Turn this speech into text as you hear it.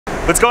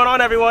What's going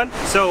on, everyone?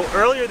 So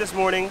earlier this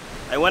morning,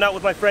 I went out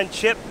with my friend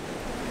Chip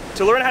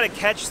to learn how to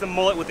catch some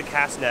mullet with the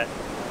cast net.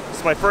 This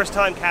is my first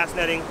time cast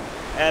netting,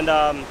 and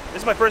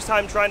this is my first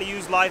time trying to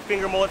use live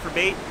finger mullet for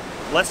bait.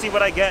 Let's see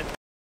what I get.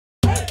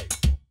 Hey!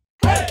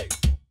 Hey!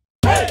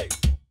 Hey!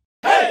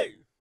 Hey!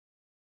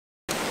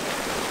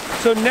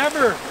 So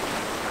never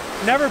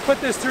put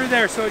this through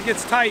there so it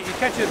gets tight. You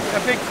catch a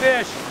big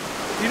fish,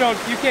 you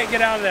can't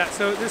get out of that.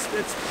 So it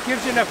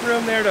gives you enough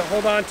room there to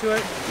hold on to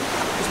it.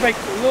 Just make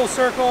little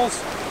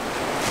circles.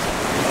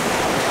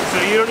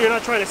 So you're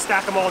not trying to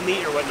stack them all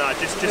neat or whatnot.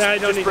 Just bring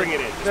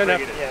it in. Just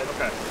bring it in. Yeah.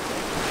 Okay.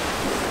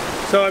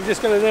 So I'm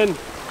just going to then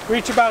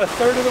reach about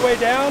 1/3 of the way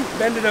down,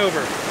 bend it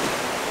over.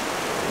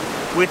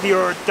 With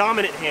your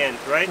dominant hand,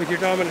 right? With your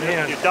dominant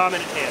hand. Your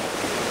dominant hand.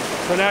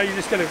 So now you're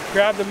just going to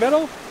grab the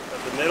middle.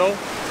 Grab the middle.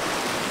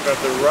 Grab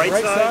the right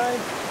side.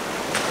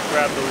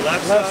 Grab the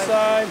left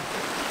side.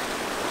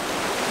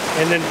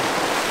 And then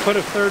put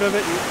 1/3 of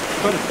it.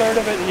 Put 1/3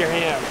 of it in your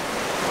hand.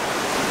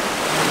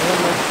 And then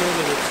make sure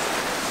that it's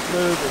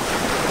smooth.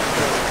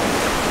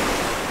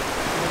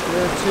 And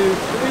 1, 2,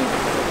 3.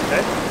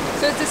 Okay.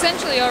 So it's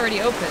essentially already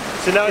open.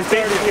 So now it's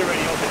basically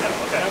already open now.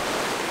 Okay. Yep.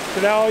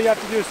 So now all you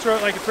have to do is throw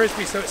it like a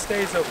frisbee so it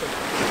stays open.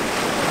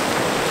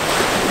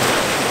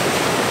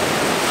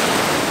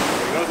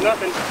 There goes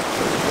nothing.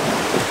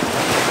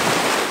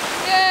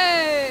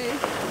 Yay!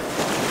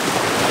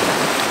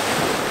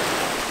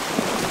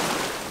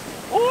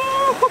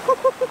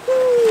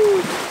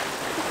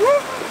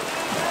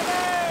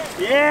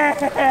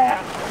 Yeah!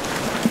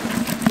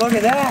 Look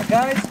at that,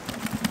 guys.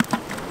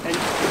 And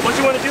what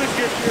you want to do is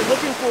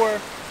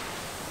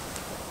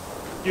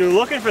you're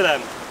looking for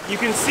them. You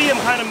can see them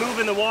kind of move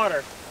in the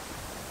water.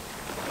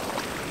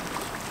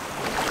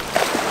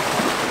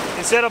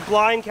 Instead of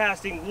blind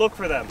casting, look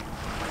for them.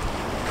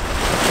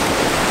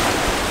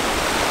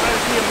 I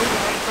see them moving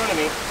right in front of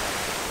me.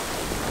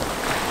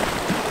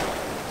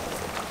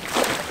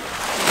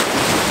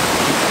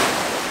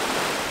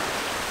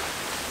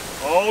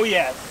 Oh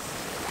yes.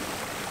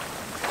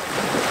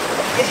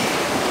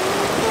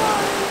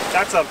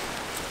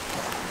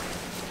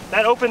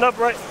 That opened up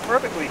right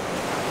perfectly.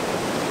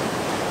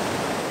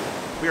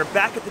 We are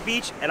back at the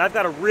beach, and I've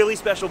got a really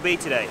special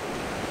bait today.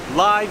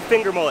 Live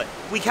finger mullet.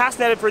 We cast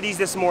netted for these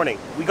this morning.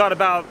 We got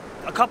about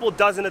a couple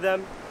dozen of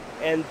them,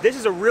 and this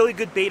is a really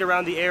good bait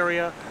around the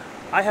area.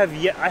 I have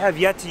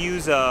yet to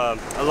use a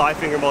live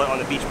finger mullet on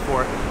the beach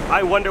before.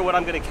 I wonder what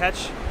I'm gonna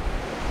catch.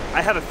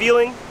 I have a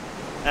feeling,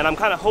 and I'm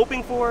kind of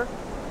hoping for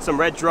some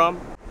red drum,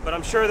 but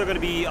I'm sure there are gonna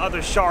be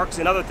other sharks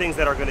and other things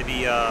that are gonna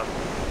be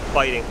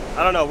biting.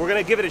 I don't know, we're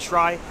gonna give it a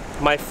try.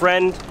 My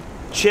friend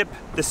Chip,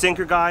 the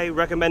sinker guy,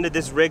 recommended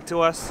this rig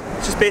to us.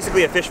 It's just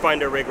basically a fish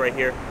finder rig right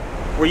here.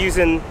 We're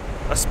using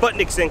a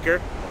Sputnik sinker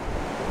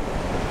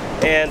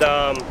and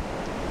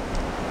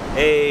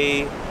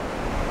a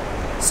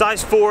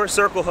size 4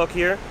 circle hook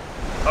here.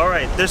 All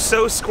right, they're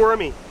so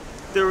squirmy.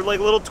 They're like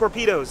little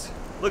torpedoes.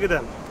 Look at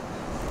them.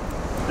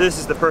 This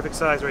is the perfect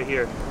size right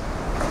here.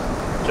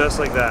 Just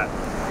like that.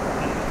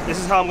 This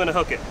is how I'm gonna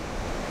hook it.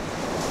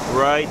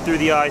 Right through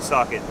the eye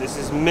socket. This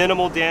is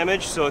minimal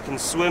damage, so it can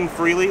swim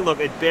freely. Look,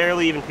 it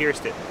barely even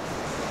pierced it.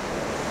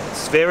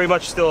 It's very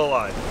much still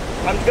alive.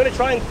 I'm gonna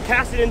try and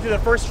cast it into the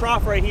first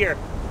trough right here.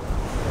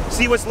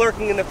 See what's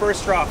lurking in the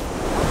first trough.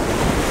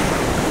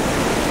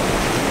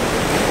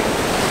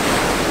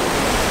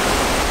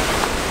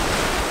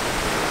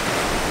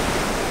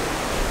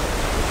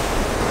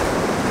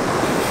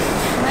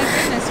 My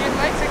goodness, your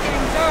lights are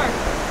getting dark.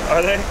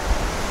 Are they?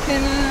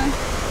 Can you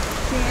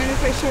mind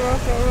if I show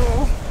off the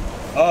little...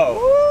 Oh,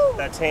 Woo!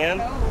 that tan?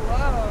 Oh,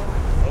 wow.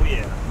 Oh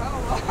yeah. Oh,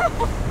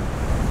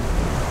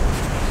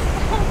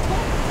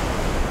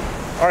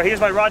 wow. All right,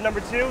 here's my rod number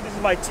 2. This is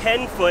my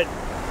 10-foot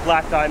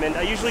black diamond.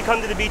 I usually come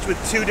to the beach with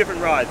 2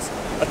 different rods,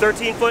 a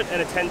 13-foot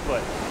and a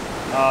 10-foot.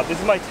 This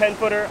is my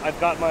 10-footer. I've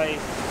got my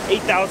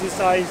 8,000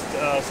 sized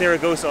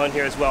Saragossa on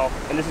here as well,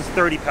 and this is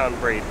 30-pound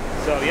braid.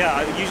 So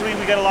yeah, usually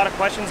we get a lot of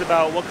questions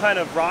about what kind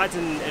of rods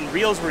and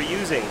reels we're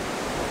using.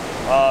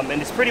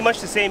 And it's pretty much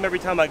the same every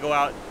time I go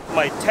out.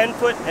 My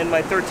 10-foot and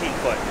my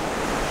 13-foot.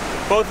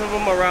 Both of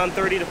them around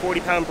 30 to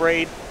 40-pound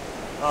braid.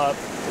 Oh,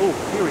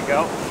 here we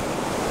go.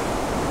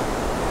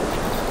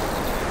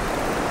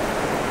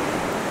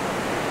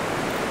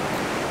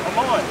 Come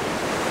on.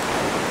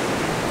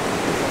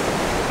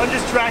 I'm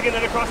just dragging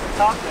it across the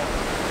top now.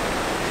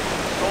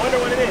 I wonder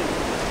what it is.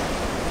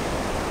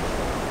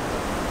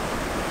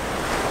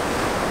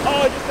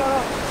 Oh, it just got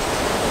off.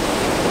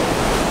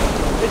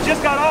 It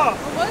just got off.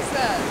 What was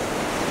that?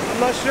 I'm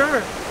not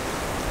sure.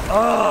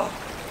 Oh.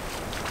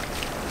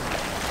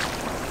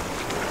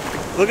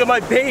 Look at my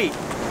bait.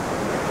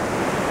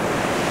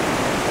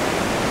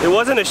 It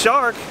wasn't a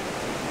shark.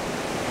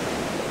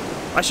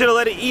 I should have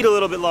let it eat a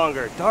little bit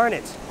longer. Darn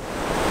it.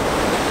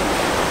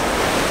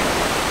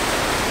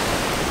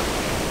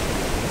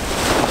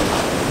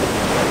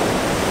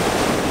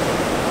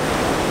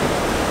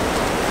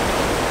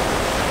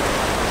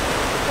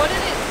 What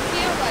did it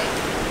feel like?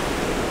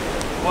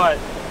 What?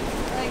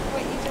 Like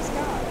what you just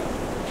got?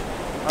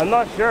 I'm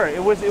not sure.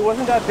 It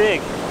wasn't that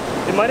big.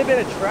 It might have been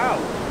a trout.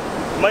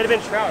 It might have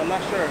been trout, I'm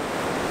not sure.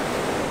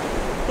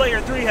 Player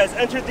 3 has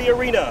entered the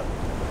arena.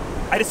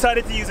 I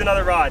decided to use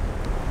another rod.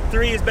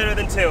 3 is better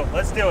than 2.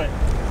 Let's do it.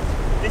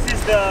 This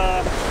is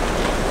the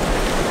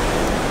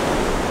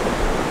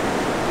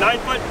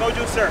 9-foot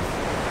Mojo Surf.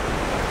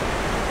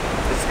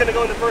 This is gonna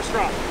go in the first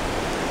drop.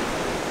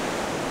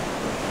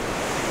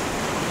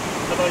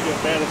 How about you,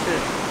 man? That's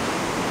it.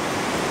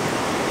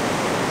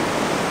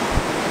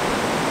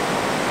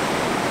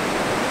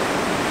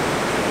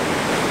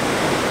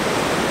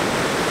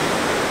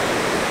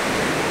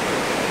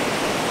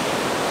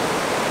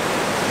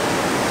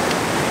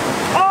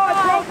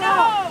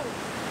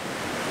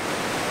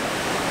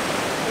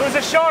 It was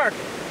a shark.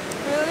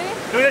 Really?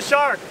 It was a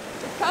shark.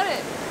 Cut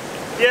it.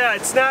 Yeah,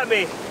 it snapped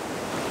me.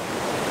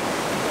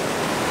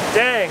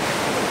 Dang.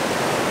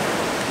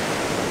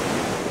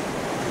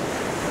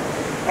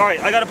 All right,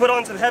 I gotta put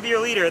on some heavier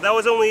leader. That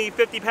was only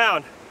 50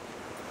 pound.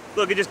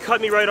 Look, it just cut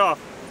me right off.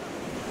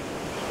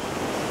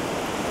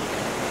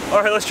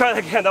 All right, let's try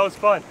that again. That was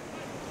fun.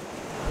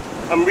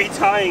 I'm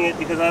retying it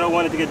because I don't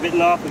want it to get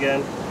bitten off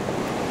again.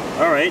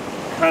 All right,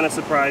 kind of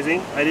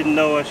surprising. I didn't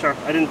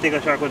think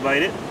a shark would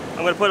bite it.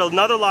 I'm gonna put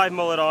another live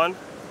mullet on.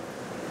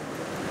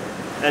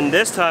 And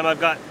this time I've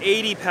got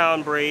 80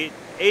 pound braid,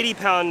 80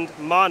 pound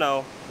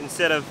mono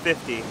instead of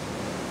 50.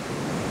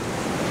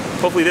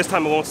 Hopefully this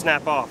time it won't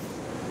snap off.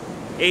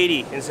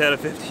 80 instead of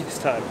 50 this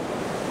time.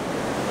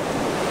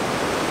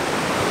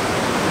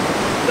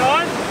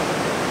 Done?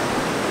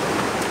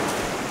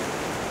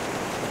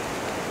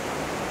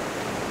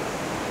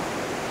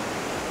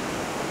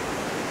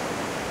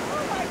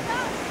 Oh my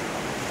God.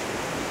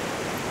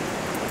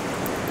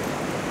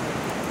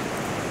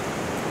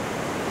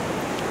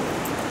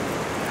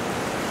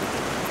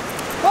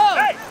 Whoa!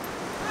 Hey!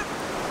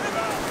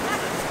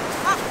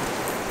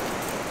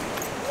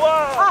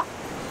 Whoa!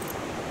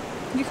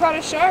 You caught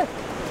a shark.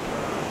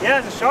 Yeah,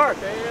 it's a shark.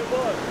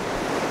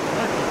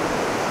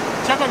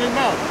 Check on his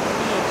mouth.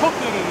 There's a hook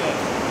in there.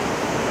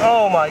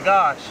 Oh my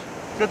gosh.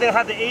 Good thing I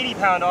have the 80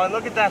 pound on.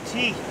 Look at that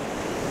teeth.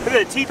 Look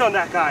at the teeth on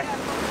that guy.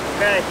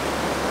 Okay.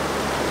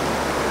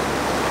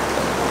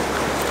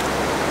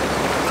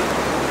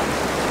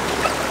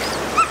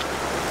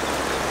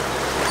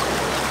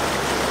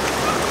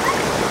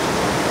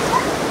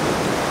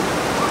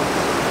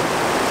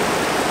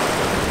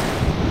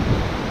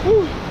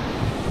 Whew.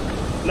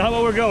 Not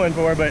what we're going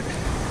for, but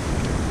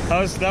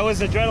that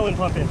was adrenaline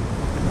pumping.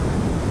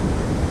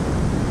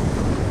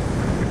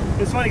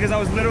 It's funny because I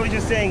was literally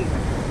just saying,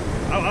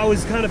 I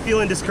was kind of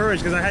feeling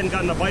discouraged because I hadn't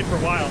gotten a bite for a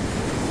while.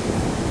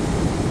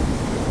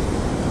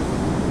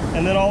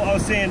 And then I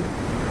was saying,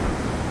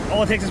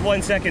 all it takes is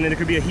 1 second and there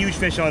could be a huge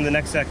fish on the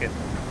next second.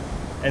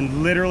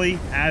 And literally,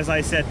 as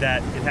I said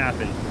that, it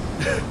happened.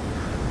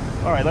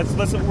 All right,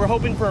 we're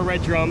hoping for a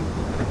red drum,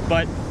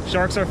 but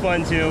sharks are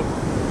fun too.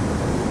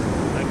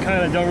 I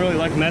kind of don't really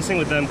like messing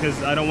with them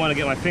because I don't want to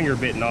get my finger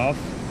bitten off.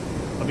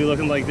 I'll be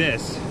looking like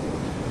this.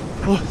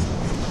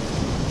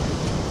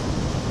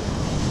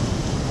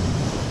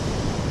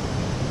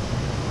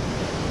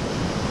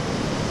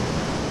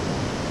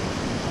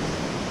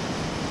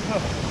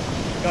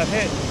 Got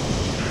hit.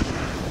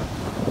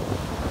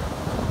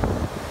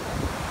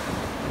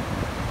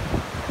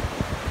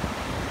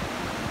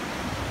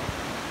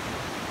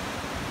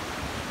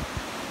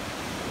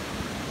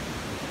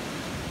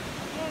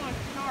 Oh, it's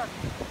a shark.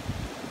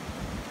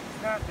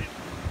 Snapped it.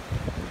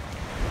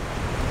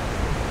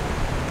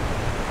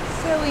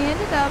 So we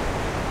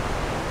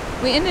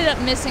ended up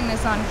missing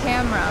this on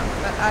camera,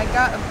 but I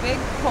got a big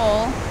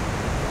pull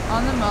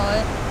on the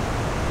mullet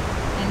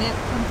and it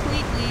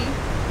completely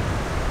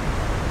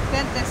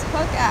bent this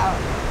hook out.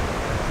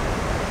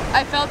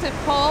 I felt it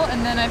pull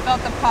and then I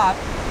felt the pop,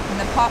 and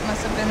the pop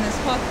must have been this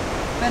hook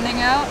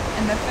bending out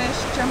and the fish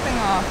jumping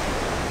off.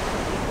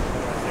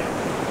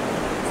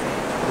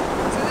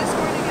 So this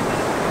morning I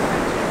met up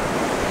with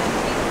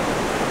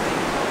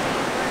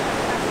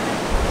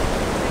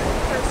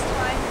a first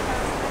time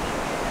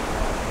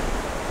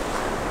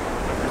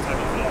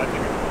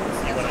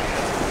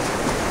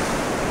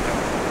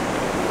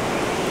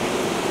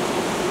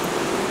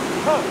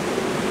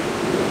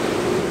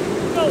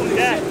Holy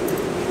that.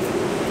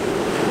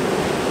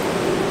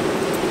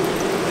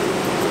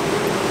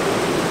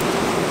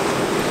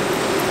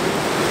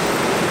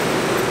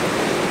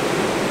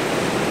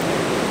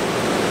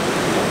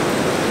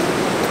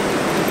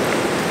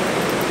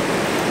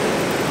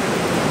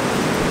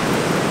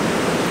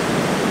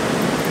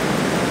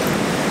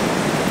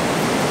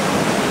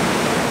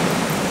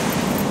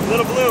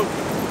 Little blue.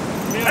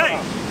 Hey!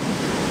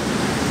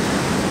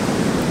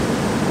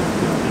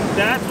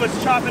 That's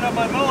what's chopping up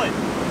my mullet.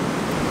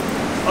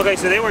 Okay,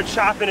 so they were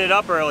chopping it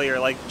up earlier,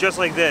 like just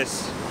like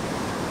this.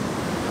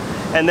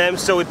 And then,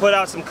 so we put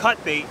out some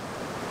cut bait.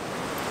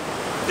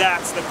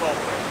 That's the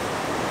culprit.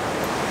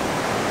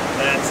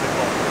 That's the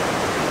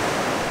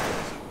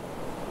culprit.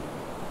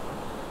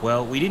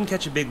 Well, we didn't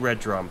catch a big red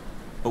drum,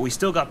 but we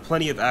still got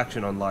plenty of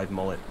action on live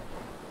mullet.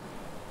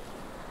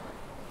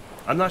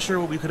 I'm not sure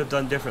what we could have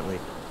done differently.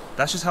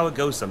 That's just how it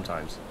goes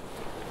sometimes.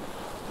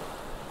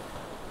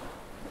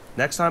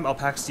 Next time I'll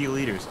pack steel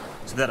leaders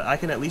so that I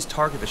can at least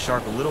target the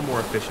shark a little more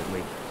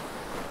efficiently.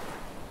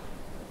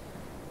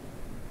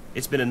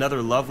 It's been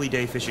another lovely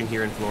day fishing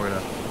here in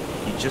Florida.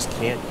 You just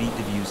can't beat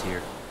the views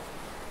here.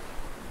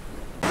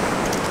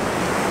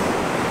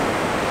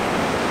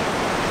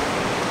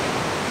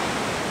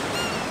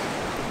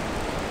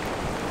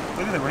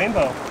 Look at the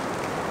rainbow.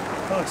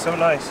 That looks so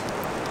nice.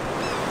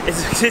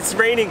 It's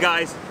raining,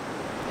 guys.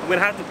 I'm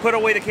gonna have to put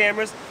away the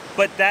cameras,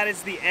 but that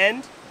is the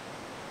end.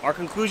 Our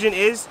conclusion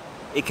is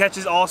it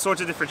catches all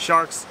sorts of different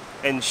sharks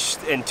and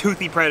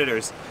toothy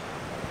predators.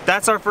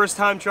 That's our first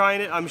time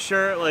trying it. I'm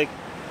sure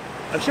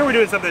we're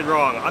doing something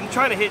wrong. I'm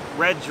trying to hit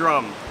red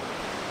drum,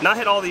 not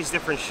hit all these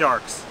different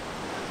sharks.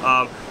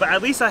 But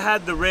at least I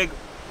had the rig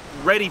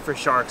ready for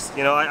sharks.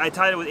 You know, I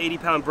tied it with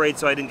 80-pound braid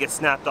so I didn't get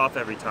snapped off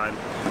every time.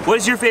 What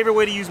is your favorite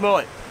way to use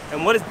mullet?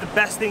 And what is the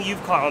best thing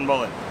you've caught on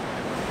mullet?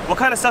 What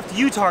kind of stuff do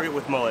you target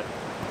with mullet?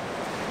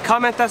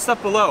 Comment that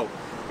stuff below.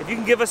 If you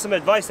can give us some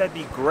advice, that'd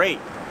be great.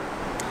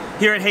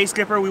 Here at Hey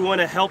Skipper, we want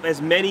to help as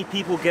many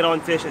people get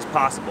on fish as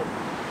possible.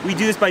 We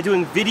do this by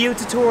doing video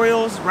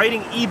tutorials,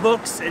 writing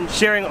ebooks, and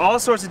sharing all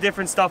sorts of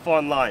different stuff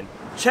online.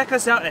 Check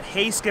us out at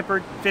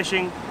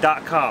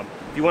heyskipperfishing.com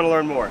if you want to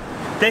learn more.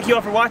 Thank you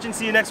all for watching.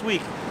 See you next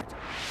week.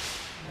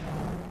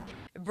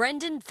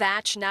 Brendan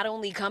Thatch not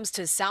only comes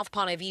to South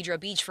Ponte Vedra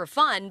Beach for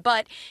fun,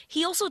 but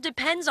he also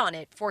depends on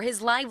it for his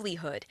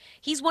livelihood.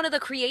 He's one of the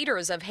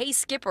creators of Hey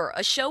Skipper,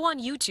 a show on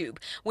YouTube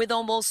with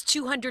almost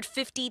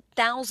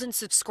 250,000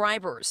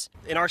 subscribers.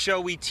 In our show,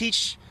 we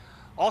teach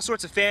all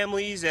sorts of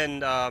families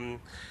and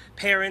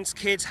parents,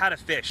 kids how to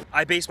fish.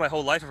 I base my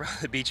whole life around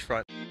the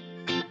beachfront.